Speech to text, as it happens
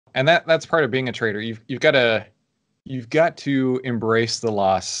And that's part of being a trader. You've got to embrace the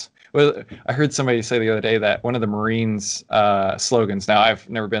loss. Well, I heard somebody say the other day that one of the Marines' slogans. Now, I've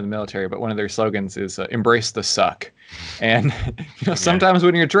never been in the military, but one of their slogans is "Embrace the suck." And Yeah. sometimes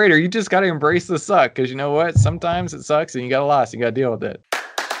when you're a trader, you just got to embrace the suck because you know what? Sometimes it sucks, and you got a loss. You got to deal with it.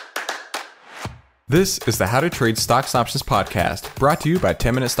 This is the How to Trade Stocks and Options podcast, brought to you by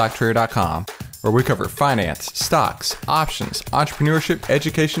 10MinuteStockTrader.com, where we cover finance, stocks, options, entrepreneurship,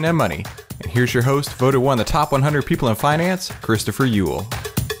 education, and money. And here's your host, voted one of the top 100 people in finance, Christopher Uhl.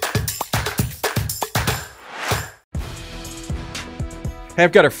 Hey,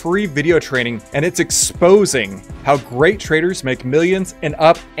 I've got a free video training, and it's exposing how great traders make millions in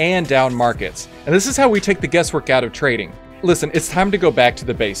up and down markets. And this is how we take the guesswork out of trading. Listen, it's time to go back to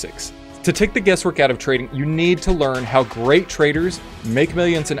the basics. To take the guesswork out of trading, you need to learn how great traders make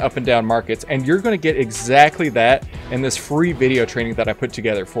millions in up and down markets, and you're going to get exactly that in this free video training that I put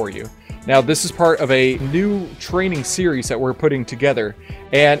together for you. Now, this is part of a new training series that we're putting together,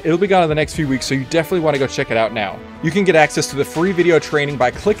 and it'll be gone in the next few weeks, so you definitely want to go check it out now. You can get access to the free video training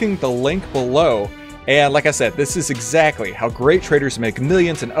by clicking the link below. And like I said, this is exactly how great traders make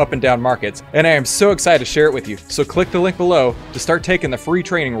millions in up and down markets, and I am so excited to share it with you. So click the link below to start taking the free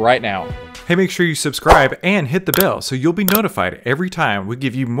training right now. Hey, make sure you subscribe and hit the bell so you'll be notified every time we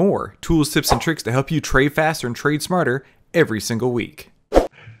give you more tools, tips, and tricks to help you trade faster and trade smarter every single week.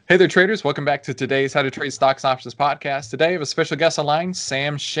 Hey there, traders. Welcome back to today's How to Trade Stocks and Options podcast. Today I have a special guest online,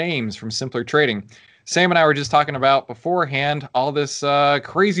 Sam Shames from Simpler Trading. Sam and I were just talking about beforehand all this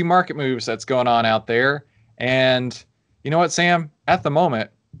crazy market moves that's going on out there. And you know what, Sam? At the moment,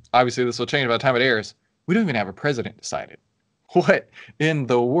 obviously this will change by the time it airs, we don't even have a president decided. What in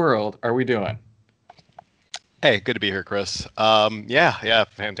the world are we doing? Hey, good to be here, Chris. Yeah,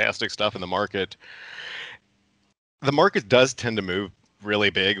 fantastic stuff in the market. The market does tend to move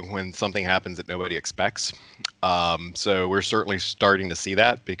really big when something happens that nobody expects. So we're certainly starting to see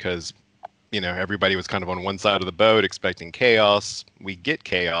that because everybody was kind of on one side of the boat expecting chaos. We get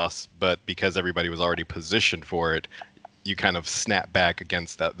chaos, but because everybody was already positioned for it, you kind of snap back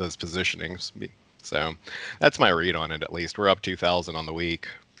against those positionings. So that's my read on it, at least. We're up 2,000 on the week.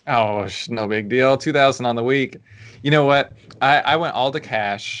 Oh, no big deal. 2,000 on the week. You know what? I went all to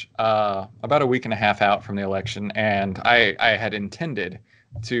cash about a week and a half out from the election, and I had intended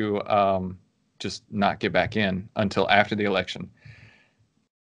to just not get back in until after the election.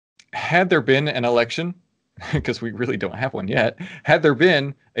 Had there been an election, because we really don't have one yet, had there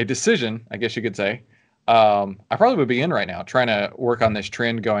been a decision, I guess you could say, I probably would be in right now trying to work on this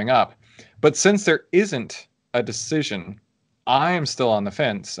trend going up. But since there isn't a decision, I am still on the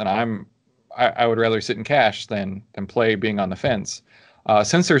fence, and I would rather sit in cash than play being on the fence.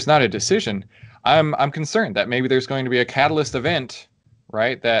 Since there's not a decision, I'm concerned that maybe there's going to be a catalyst event,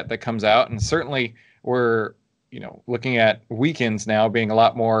 right, that comes out, and certainly we're looking at weekends now being a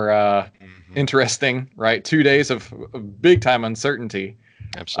lot more interesting, right? 2 days of big time uncertainty.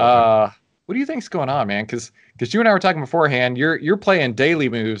 Absolutely. What do you think's going on, man? Because you and I were talking beforehand. You're playing daily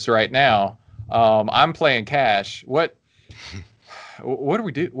moves right now. I'm playing cash. What do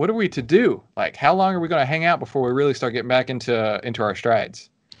we do? What are we to do? Like, how long are we going to hang out before we really start getting back into our strides?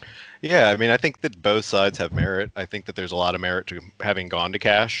 Yeah, I mean, I think that both sides have merit. I think that there's a lot of merit to having gone to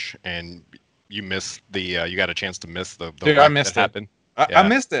cash, and you missed you got a chance to miss the Dude, I missed that it. happened. I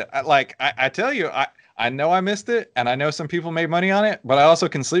missed it. I tell you, I know I missed it, and I know some people made money on it, but I also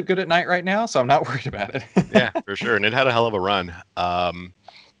can sleep good at night right now, so I'm not worried about it. Yeah, for sure, and it had a hell of a run.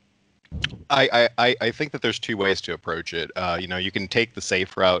 I think that there's two ways to approach it. You can take the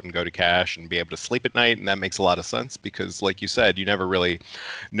safe route and go to cash and be able to sleep at night, and that makes a lot of sense because, like you said, you never really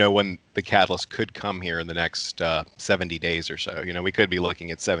know when the catalyst could come here in the next 70 days or so. We could be looking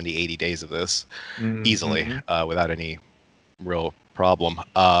at 70, 80 days of this easily without any real problem.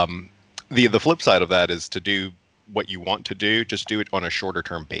 The flip side of that is to do what you want to do, just do it on a shorter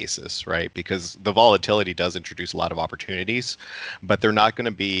term basis, right? Because the volatility does introduce a lot of opportunities, but they're not going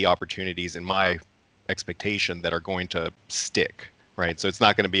to be opportunities in my expectation that are going to stick, right? So it's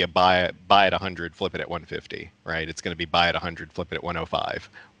not going to be a buy at 100, flip it at 150, right? It's going to be buy at 100, flip it at 105,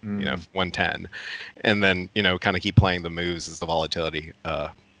 110, and then kind of keep playing the moves as the volatility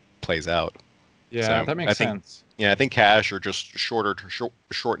plays out. Yeah, So that makes sense. Yeah, I think cash or just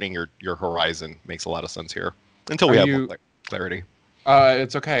shortening your horizon makes a lot of sense here. Until we have more clarity.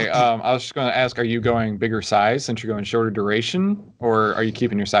 It's okay. I was just going to ask, are you going bigger size since you're going shorter duration, or are you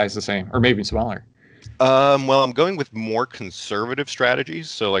keeping your size the same, or maybe smaller? Well, I'm going with more conservative strategies.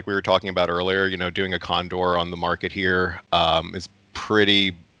 So like we were talking about earlier, doing a condor on the market here is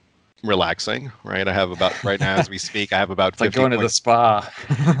pretty relaxing, right? I have about right now as we speak, I have about It's like 50 going to the points. spa.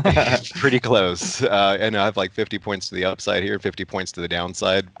 Pretty close. And I have like 50 points to the upside here, 50 points to the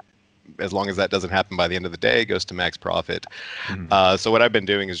downside. As long as that doesn't happen by the end of the day, it goes to max profit. So what I've been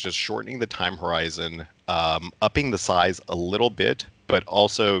doing is just shortening the time horizon, upping the size a little bit, but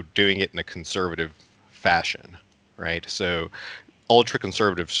also doing it in a conservative fashion, right? So ultra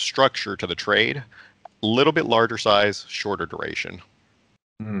conservative structure to the trade, a little bit larger size, shorter duration.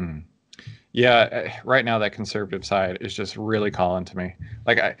 Yeah, right now that conservative side is just really calling to me.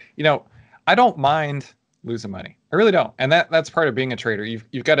 Like I don't mind losing money. I really don't. And that's part of being a trader.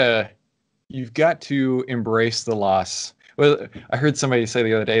 You've got to embrace the loss. Well, I heard somebody say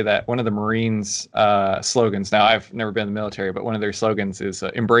the other day that one of the Marines' slogans. Now, I've never been in the military, but one of their slogans is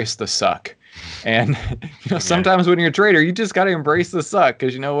 "Embrace the suck." And sometimes when you're a trader, you just got to embrace the suck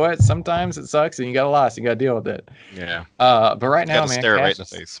because you know what? Sometimes it sucks and you got a loss. You got to deal with it. Yeah. But right now, man, stare it right in the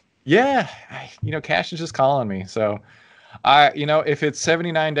face. Yeah, cash is just calling me. So if it's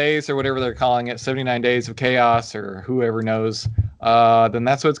 79 days or whatever they're calling it, 79 days of chaos or whoever knows, then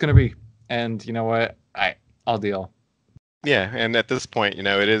that's what it's going to be. And you know what? I'll deal. Yeah, and at this point,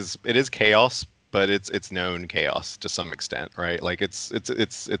 it is chaos, but it's known chaos to some extent, right? Like it's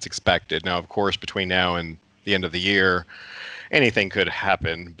expected. Now, of course, between now and the end of the year, anything could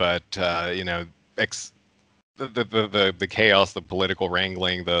happen, but the chaos, the political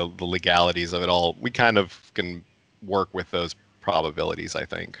wrangling, the legalities of it all, we kind of can work with those probabilities, I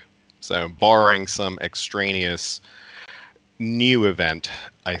think. So barring some extraneous new event,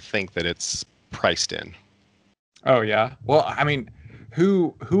 I think that it's priced in. Oh yeah. Well, I mean,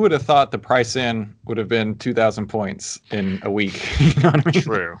 who would have thought the price in would have been 2,000 points in a week? You know what I mean?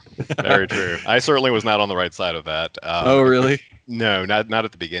 True. Very true. I certainly was not on the right side of that. Oh, really? No, not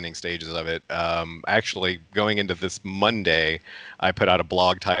at the beginning stages of it. Actually, going into this Monday, I put out a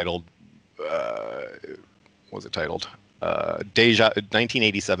blog titled, what was it titled?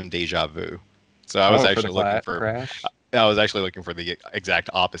 1987 Deja Vu. So I was actually looking for crash. I was actually looking for the exact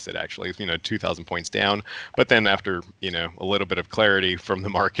opposite, actually, 2,000 points down. But then after, a little bit of clarity from the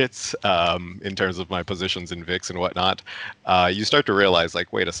markets in terms of my positions in VIX and whatnot, you start to realize,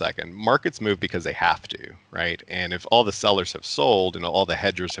 like, wait a second, markets move because they have to, right? And if all the sellers have sold and all the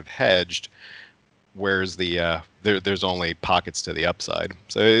hedgers have hedged, where's there's only pockets to the upside.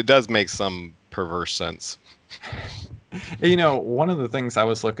 So it does make some perverse sense. One of the things I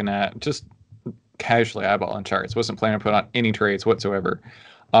was looking at, just casually eyeballing charts, wasn't planning to put on any trades whatsoever,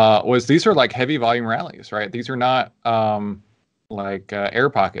 was these are like heavy volume rallies, right? These are not like air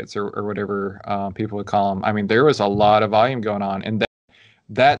pockets or whatever people would call them. I mean, there was a lot of volume going on, and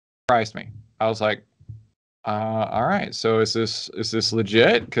that surprised me. I was like, all right, so is this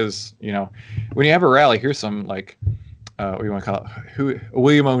legit? Because when you have a rally, here's some like what do you want to call it?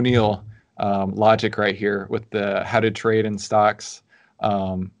 William O'Neill logic right here with the how to trade in stocks.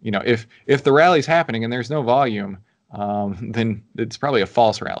 If the rally's happening and there's no volume, then it's probably a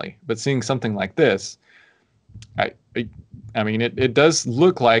false rally. But seeing something like this, I mean, it does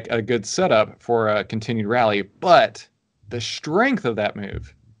look like a good setup for a continued rally, but the strength of that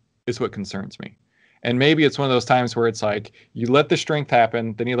move is what concerns me. And maybe it's one of those times where it's like you let the strength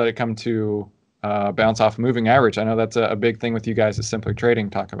happen, then you let it come to bounce off a moving average. I know that's a big thing with you guys at Simply Trading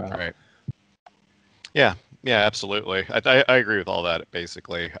talk about. Right. Yeah, absolutely. I agree with all that,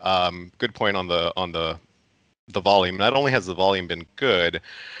 basically. Good point on the volume. Not only has the volume been good,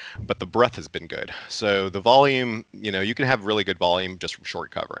 but the breadth has been good. So the volume, you can have really good volume just from short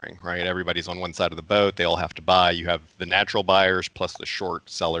covering, right? Everybody's on one side of the boat. They all have to buy. You have the natural buyers plus the short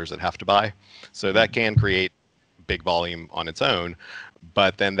sellers that have to buy. So that can create big volume on its own.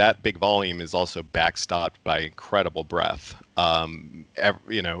 But then that big volume is also backstopped by incredible breadth,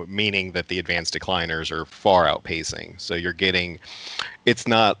 meaning that the advanced decliners are far outpacing. So you're getting, it's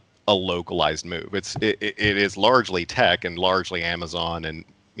not a localized move. It is largely tech and largely Amazon and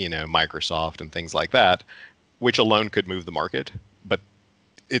Microsoft and things like that, which alone could move the market. But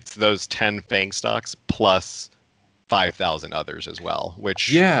it's those 10 FANG stocks plus 5,000 others as well,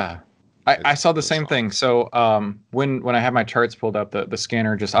 which I saw the same thing. So when I have my charts pulled up, the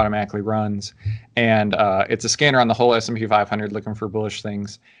scanner just automatically runs, and it's a scanner on the whole S&P 500 looking for bullish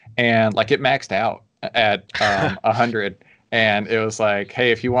things, and like it maxed out at 100, and it was like,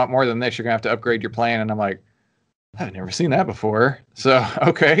 hey, if you want more than this, you're gonna have to upgrade your plan. And I'm like, I've never seen that before. So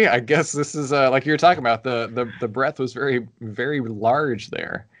okay, I guess this is like you were talking about, the breadth was very, very large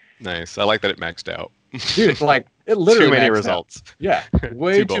there. Nice. I like that it maxed out. Dude, like it literally too many maxed results. Out. Yeah,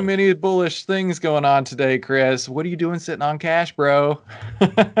 way too many bullish things going on today, Chris. What are you doing sitting on cash, bro?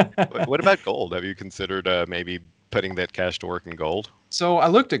 What about gold? Have you considered maybe putting that cash to work in gold? So I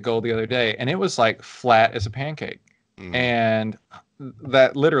looked at gold the other day, and it was like flat as a pancake, and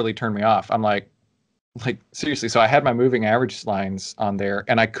that literally turned me off. I'm like seriously. So I had my moving average lines on there,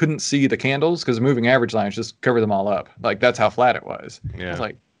 and I couldn't see the candles because the moving average lines just cover them all up. Like that's how flat it was. Yeah. I was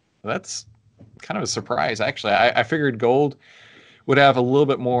like, that's kind of a surprise, actually. I figured gold would have a little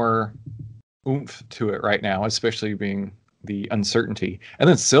bit more oomph to it right now, especially being the uncertainty. And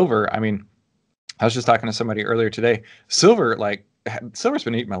then silver, I mean, I was just talking to somebody earlier today. Silver's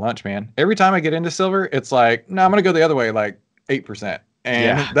been eating my lunch, man. Every time I get into silver, it's like, no, I'm going to go the other way, like 8%.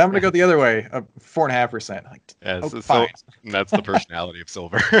 And then I'm going to go the other way, 4.5%. Like, fine. That's the personality of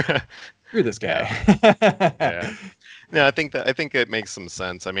silver. You're this guy. Yeah. No, I think it makes some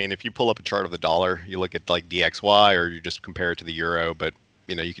sense. I mean, if you pull up a chart of the dollar, you look at like DXY, or you just compare it to the euro, but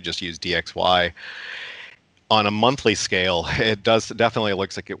you could just use DXY. On a monthly scale, it definitely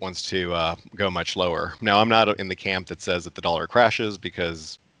looks like it wants to go much lower. Now, I'm not in the camp that says that the dollar crashes,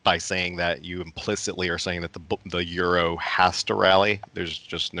 because by saying that, you implicitly are saying that the euro has to rally. There's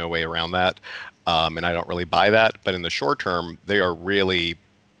just no way around that, and I don't really buy that. But in the short term, they are really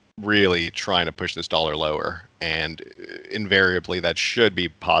trying to push this dollar lower, and invariably that should be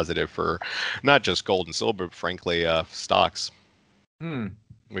positive for not just gold and silver, but frankly stocks,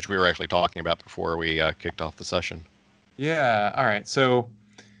 which we were actually talking about before we kicked off the session. Yeah. All right. So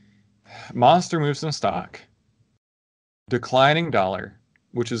Monster moves some stock, declining dollar,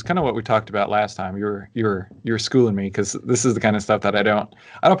 which is kind of what we talked about last time. You're schooling me, because this is the kind of stuff that I don't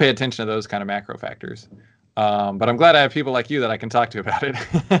pay attention to, those kind of macro factors. But I'm glad I have people like you that I can talk to about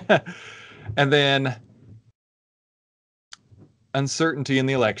it. And then uncertainty in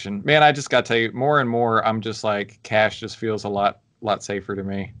the election. Man, I just got to tell you, more and more, I'm just like, cash just feels a lot safer to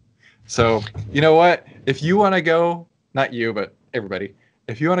me. So, you know what? If you want to go, not you, but everybody,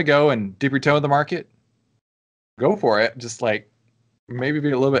 if you want to go and dip your toe in the market, go for it. Just like maybe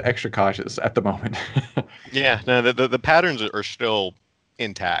be a little bit extra cautious at the moment. Yeah, no, the patterns are still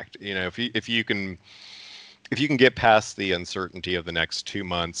intact. If you can get past the uncertainty of the next 2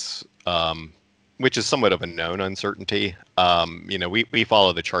 months, which is somewhat of a known uncertainty, we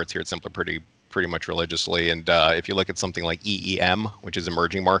follow the charts here at Simpler pretty much religiously. And if you look at something like EEM, which is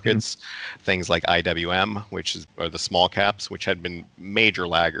emerging markets, things like IWM, which are the small caps, which had been major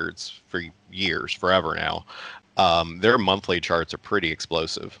laggards for years, forever now, their monthly charts are pretty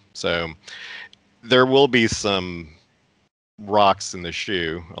explosive. So there will be some rocks in the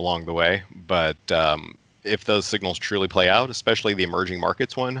shoe along the way, but if those signals truly play out, especially the emerging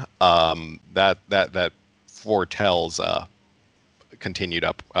markets one, that foretells continued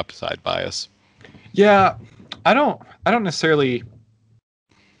upside bias. Yeah, I don't necessarily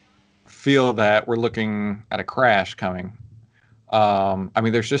feel that we're looking at a crash coming. I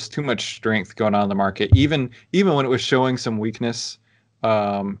mean, there's just too much strength going on in the market. Even when it was showing some weakness,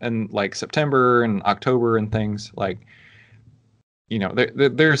 in like September and October and things, like,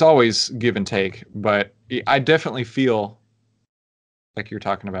 there's always give and take, but I definitely feel like you're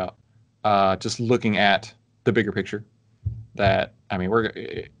talking about, just looking at the bigger picture, that, I mean,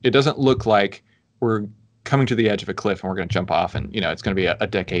 it doesn't look like we're coming to the edge of a cliff and we're going to jump off, and it's going to be a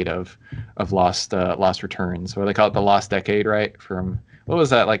decade of lost returns. What do they call it? The lost decade, right? From, what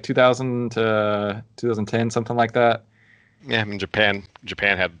was that, like 2000 to 2010, something like that? Yeah, I mean, Japan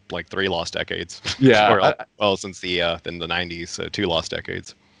had like 3 lost decades. Yeah. Since the 90s, so 2 lost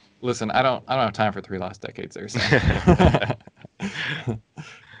decades. Listen, I don't have time for 3 lost decades there. So.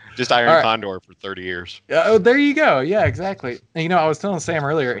 Just Iron Condor for 30 years. Oh, there you go. Yeah, exactly. And, I was telling Sam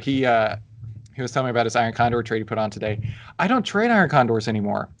earlier, he was telling me about his Iron Condor trade he put on today. I don't trade Iron Condors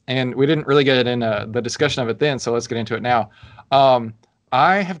anymore, and we didn't really get into the discussion of it then, so let's get into it now.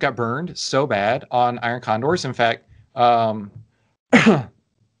 I have got burned so bad on Iron Condors. In fact, that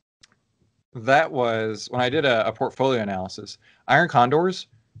was when I did a portfolio analysis. Iron Condors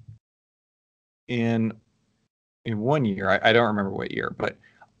in 1 year, I don't remember what year, but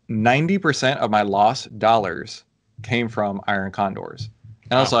 90% of my lost dollars came from Iron Condors.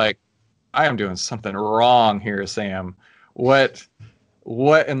 And I was like, I am doing something wrong here, Sam. What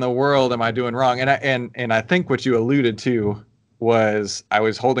in the world am I doing wrong? And I think what you alluded to was I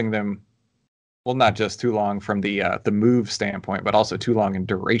was holding them, well, not just too long from the move standpoint, but also too long in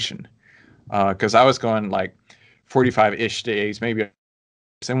duration. Because I was going like 45-ish days, maybe.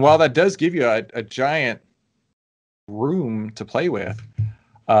 And while that does give you a giant room to play with,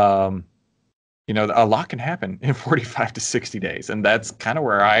 a lot can happen in 45 to 60 days. And that's kind of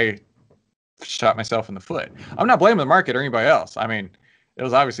where I shot myself in the foot. I'm not blaming the market or anybody else. I mean, it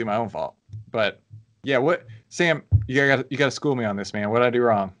was obviously my own fault. But yeah, Sam, you got to school me on this, man. What did I do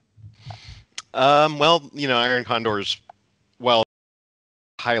wrong? Well, iron condors, well,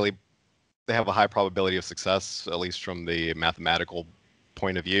 highly, they have a high probability of success, at least from the mathematical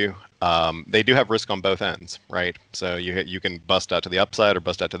point of view. They do have risk on both ends, right? So you can bust out to the upside or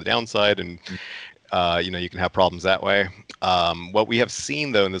bust out to the downside, and you can have problems that way. What we have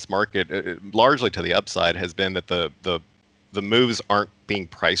seen though in this market, largely to the upside, has been that the moves aren't being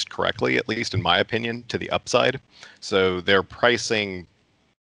priced correctly, at least in my opinion, to the upside. So they're pricing.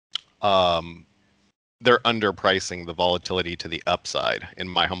 They're underpricing the volatility to the upside, in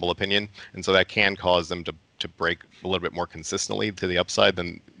my humble opinion, and so that can cause them to break a little bit more consistently to the upside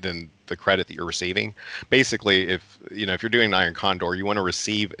than the credit that you're receiving. Basically, if you're doing an iron condor, you want to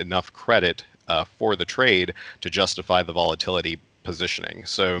receive enough credit for the trade to justify the volatility positioning.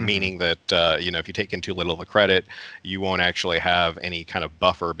 So meaning that if you take in too little of a credit, you won't actually have any kind of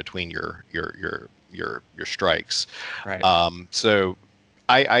buffer between your strikes. Right. So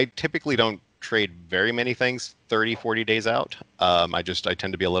I typically don't trade very many things 30, 40 days out. I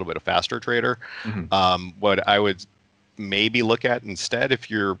tend to be a little bit of faster trader. What I would maybe look at instead,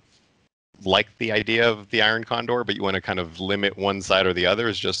 if you're like the idea of the iron condor, but you want to kind of limit one side or the other,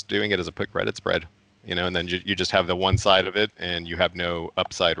 is just doing it as a put credit spread, and then you just have the one side of it and you have no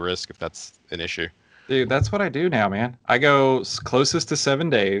upside risk if that's an issue. Dude, that's what I do now, man. I go closest to 7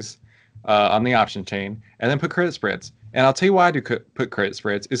 days on the option chain and then put credit spreads. And I'll tell you why I do put credit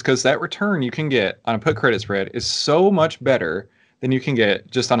spreads is because that return you can get on a put credit spread is so much better than you can get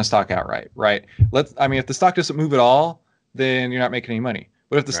just on a stock outright, right? If the stock doesn't move at all, then you're not making any money.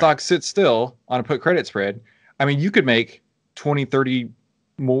 But if the stock sits still on a put credit spread, you could make 20, 30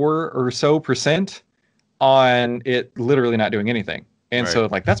 more or so percent on it literally not doing anything. And so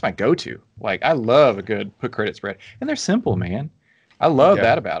that's my go-to. Like, I love a good put credit spread. And they're simple, man. I love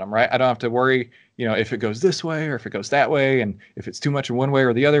that about them, right? I don't have to worry, if it goes this way or if it goes that way, and if it's too much in one way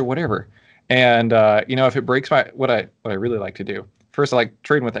or the other, whatever. And if it breaks what I really like to do. First, I like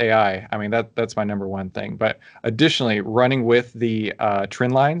trading with AI. That's my number one thing. But additionally, running with the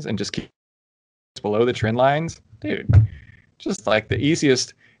trend lines and just keep below the trend lines, dude, just like the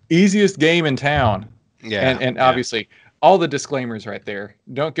easiest game in town. Yeah. And obviously, all the disclaimers right there.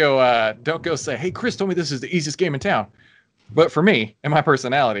 Don't go say, "Hey, Chris told me this is the easiest game in town." But for me and my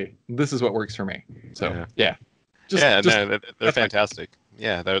personality, this is what works for me. So they're fantastic.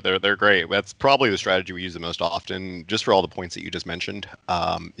 Yeah, they're great. That's probably the strategy we use the most often, just for all the points that you just mentioned.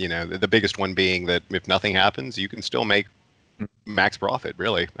 The biggest one being that if nothing happens, you can still make max profit.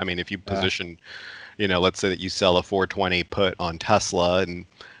 Really, if you position, let's say that you sell a 420 put on Tesla and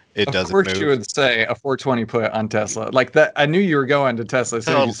it doesn't move. Of course, you would say a 420 put on Tesla like that. I knew you were going to Tesla,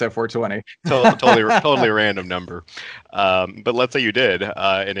 so you said 420. Totally random number. But let's say you did,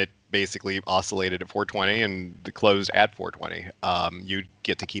 and it basically oscillated at 420 and closed at 420. You'd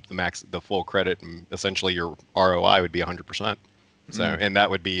get to keep the full credit, and essentially your ROI would be 100%. So, and that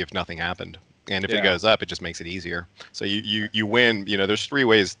would be if nothing happened. And if it goes up, it just makes it easier. So you win. There's 3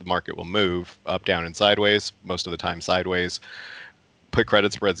 ways the market will move: up, down, and sideways. Most of the time, sideways. Put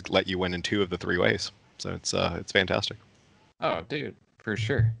credit spreads let you win in 2 of the 3 ways. So it's fantastic. Oh, dude, for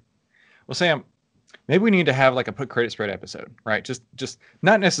sure. Well, Sam, maybe we need to have like a put credit spread episode, right? Just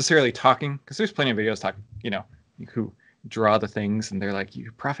not necessarily talking, because there's plenty of videos talking, who draw the things and they're like, you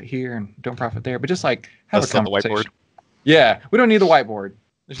profit here and don't profit there, but just like have a conversation. The whiteboard. Yeah, we don't need the whiteboard.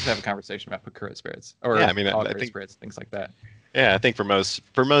 Let's just have a conversation about put credit spreads or I think spreads, things like that. Yeah, I think for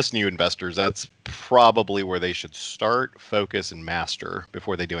most new investors, that's probably where they should start, focus, and master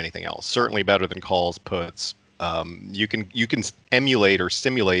before they do anything else. Certainly better than calls, puts. You can emulate or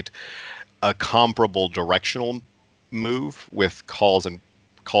simulate a comparable directional move with calls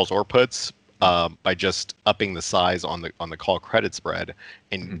or puts by just upping the size on the call credit spread.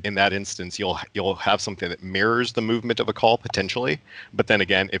 In that instance, you'll have something that mirrors the movement of a call potentially. But then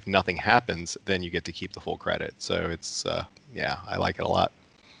again, if nothing happens, then you get to keep the full credit. So it's I like it a lot.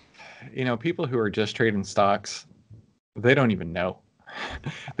 People who are just trading stocks, they don't even know.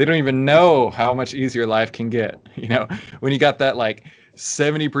 They don't even know how much easier life can get. When you got that like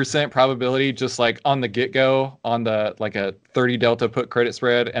 70% probability just like on the get-go on the like a 30 delta put credit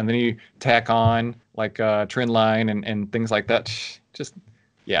spread, and then you tack on like a trend line and things like that. Just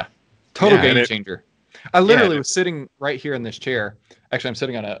total game changer. I literally was sitting right here in this chair. Actually, I'm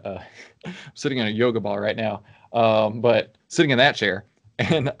sitting on a yoga ball right now. But sitting in that chair,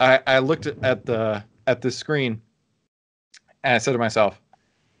 and I looked at the screen, and I said to myself,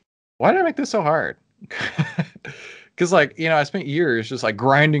 "Why did I make this so hard?" Because I spent years just like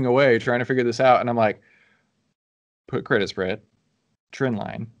grinding away trying to figure this out, and I'm like, put credit spread, trend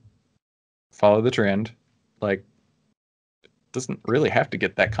line, follow the trend, like doesn't really have to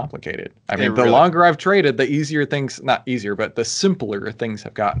get that complicated. I mean, the really, longer I've traded, the easier things, not easier, but the simpler things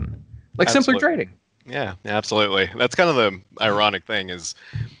have gotten. Like simpler trading. Yeah, absolutely. That's kind of the ironic thing is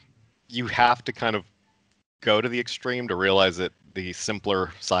you have to kind of go to the extreme to realize that the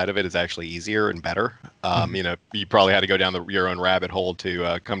simpler side of it is actually easier and better. You know, you probably had to go down your own rabbit hole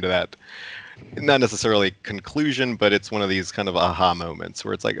to come to that, not necessarily conclusion, but it's one of these kind of aha moments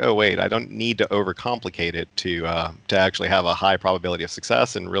where it's like, oh wait, I don't need to overcomplicate it to actually have a high probability of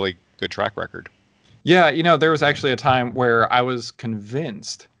success and really good track record. Yeah, you know, there was actually a time where I was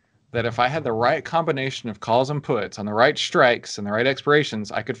convinced that if I had the right combination of calls and puts on the right strikes and the right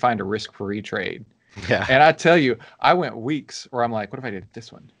expirations, I could find a risk-free trade. Yeah. And I tell you, I went weeks where I'm like, what if I did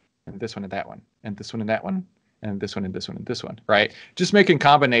this one and this one and that one and this one and that one and this one and this one and this one, right? Just making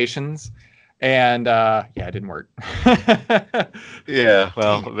combinations. And yeah, it didn't work. Yeah,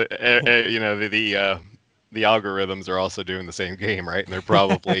 well, you know, the algorithms are also doing the same game, right? And they're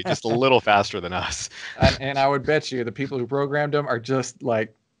probably just a little faster than us. And I would bet you the people who programmed them are just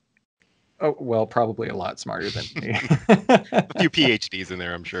like, oh, well, probably a lot smarter than me. A few PhDs in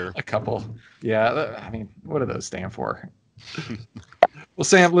there, I'm sure. A couple. Yeah. I mean, what do those stand for? Well,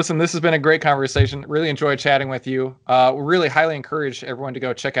 Sam, listen, this has been a great conversation. Really enjoyed chatting with you. We really highly encourage everyone to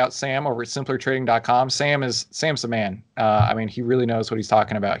go check out Sam over at simplertrading.com. Sam's the man. I mean, he really knows what he's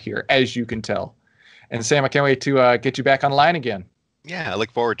talking about here, as you can tell. And Sam, I can't wait to get you back online again. Yeah, I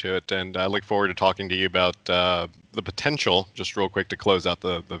look forward to it, and I look forward to talking to you about the potential, just real quick to close out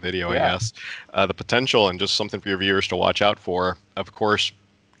the video, Yeah. I guess, the potential and just something for your viewers to watch out for. Of course,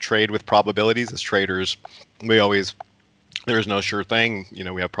 trade with probabilities. As traders, there is no sure thing. You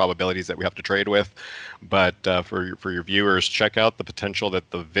know, we have probabilities that we have to trade with, but for your viewers, check out the potential that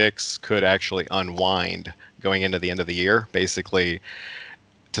the VIX could actually unwind going into the end of the year. Basically,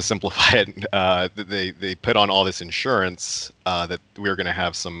 to simplify it, they put on all this insurance that we're going to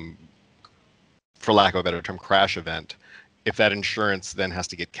have some, for lack of a better term, crash event. If that insurance then has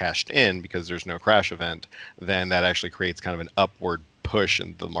to get cashed in because there's no crash event, then that actually creates kind of an upward push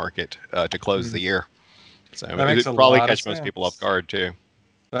in the market to close the year. So it probably catch most people off guard too.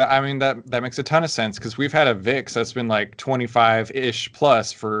 I mean, that makes a ton of sense because we've had a VIX that's been like 25-ish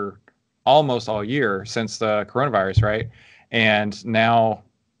plus for almost all year since the coronavirus, right? And now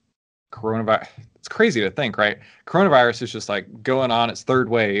coronavirus, it's crazy to think, right? Coronavirus is just like going on its third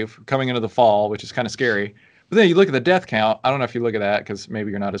wave coming into the fall, which is kind of scary. But then you look at the death count. I don't know if you look at that because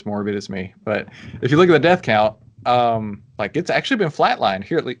maybe you're not as morbid as me, but if you look at the death count, like it's actually been flatlined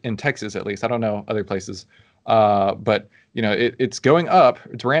here in Texas, at least. I don't know other places, but you know, it's going up,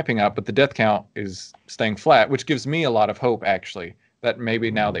 it's ramping up, but the death count is staying flat, which gives me a lot of hope actually that maybe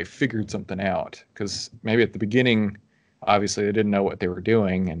now they figured something out, because maybe at the beginning, obviously they didn't know what they were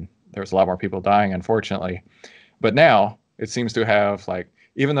doing and there was a lot more people dying, unfortunately. But now it seems to have, like,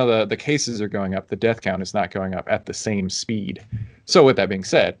 even though the cases are going up, the death count is not going up at the same speed. So with that being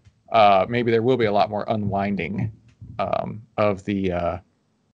said, maybe there will be a lot more unwinding of the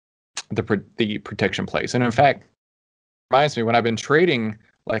protection plays. And in fact, it reminds me when I've been trading,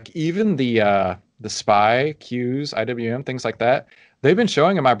 like even the SPY, Qs, IWM, things like that, they've been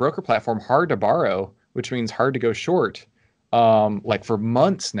showing in my broker platform hard to borrow, which means hard to go short. Like for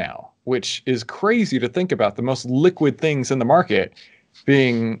months now, which is crazy to think about, the most liquid things in the market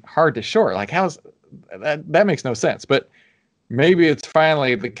being hard to short. Like how's that makes no sense, but maybe it's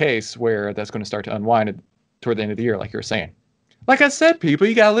finally the case where that's going to start to unwind toward the end of the year, like you're saying. Like I said, people,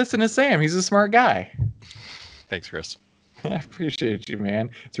 you got to listen to Sam. He's a smart guy. Thanks, Chris. I appreciate you, man.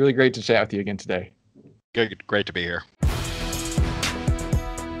 It's really great to chat with you again today. Good, great to be here.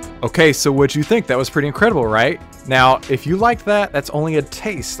 Okay, so what'd you think? That was pretty incredible, right? Now, if you liked that, that's only a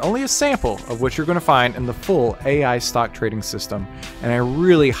taste, only a sample of what you're going to find in the full AI stock trading system. And I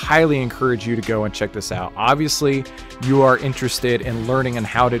really highly encourage you to go and check this out. Obviously, you are interested in learning on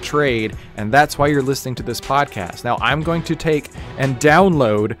how to trade, and that's why you're listening to this podcast. Now, I'm going to take and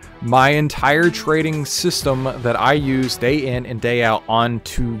download my entire trading system that I use day in and day out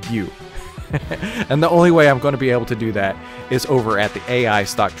onto you. And the only way I'm going to be able to do that is over at the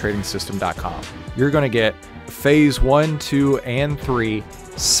AIStockTradingSystem.com. You're going to get phase 1, 2, and 3,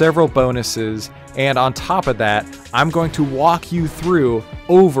 several bonuses, and on top of that, I'm going to walk you through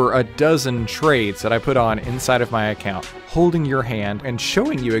over a dozen trades that I put on inside of my account, holding your hand and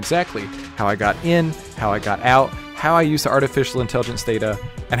showing you exactly how I got in, how I got out, how I use the artificial intelligence data,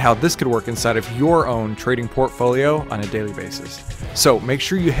 and how this could work inside of your own trading portfolio on a daily basis. So make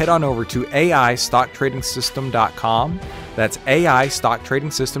sure you head on over to AIStockTradingSystem.com. That's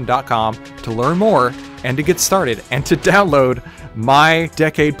AIStockTradingSystem.com to learn more and to get started and to download my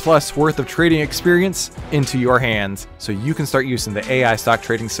decade plus worth of trading experience into your hands so you can start using the AI stock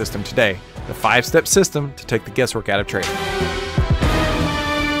trading system today, the 5-step system to take the guesswork out of trading.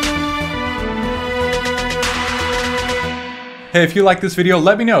 Hey, if you like this video,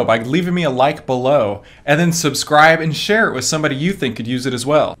 let me know by leaving me a like below, and then subscribe and share it with somebody you think could use it as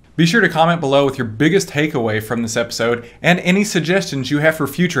well. Be sure to comment below with your biggest takeaway from this episode and any suggestions you have for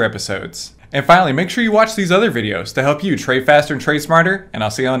future episodes. And finally, make sure you watch these other videos to help you trade faster and trade smarter, and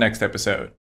I'll see you on the next episode.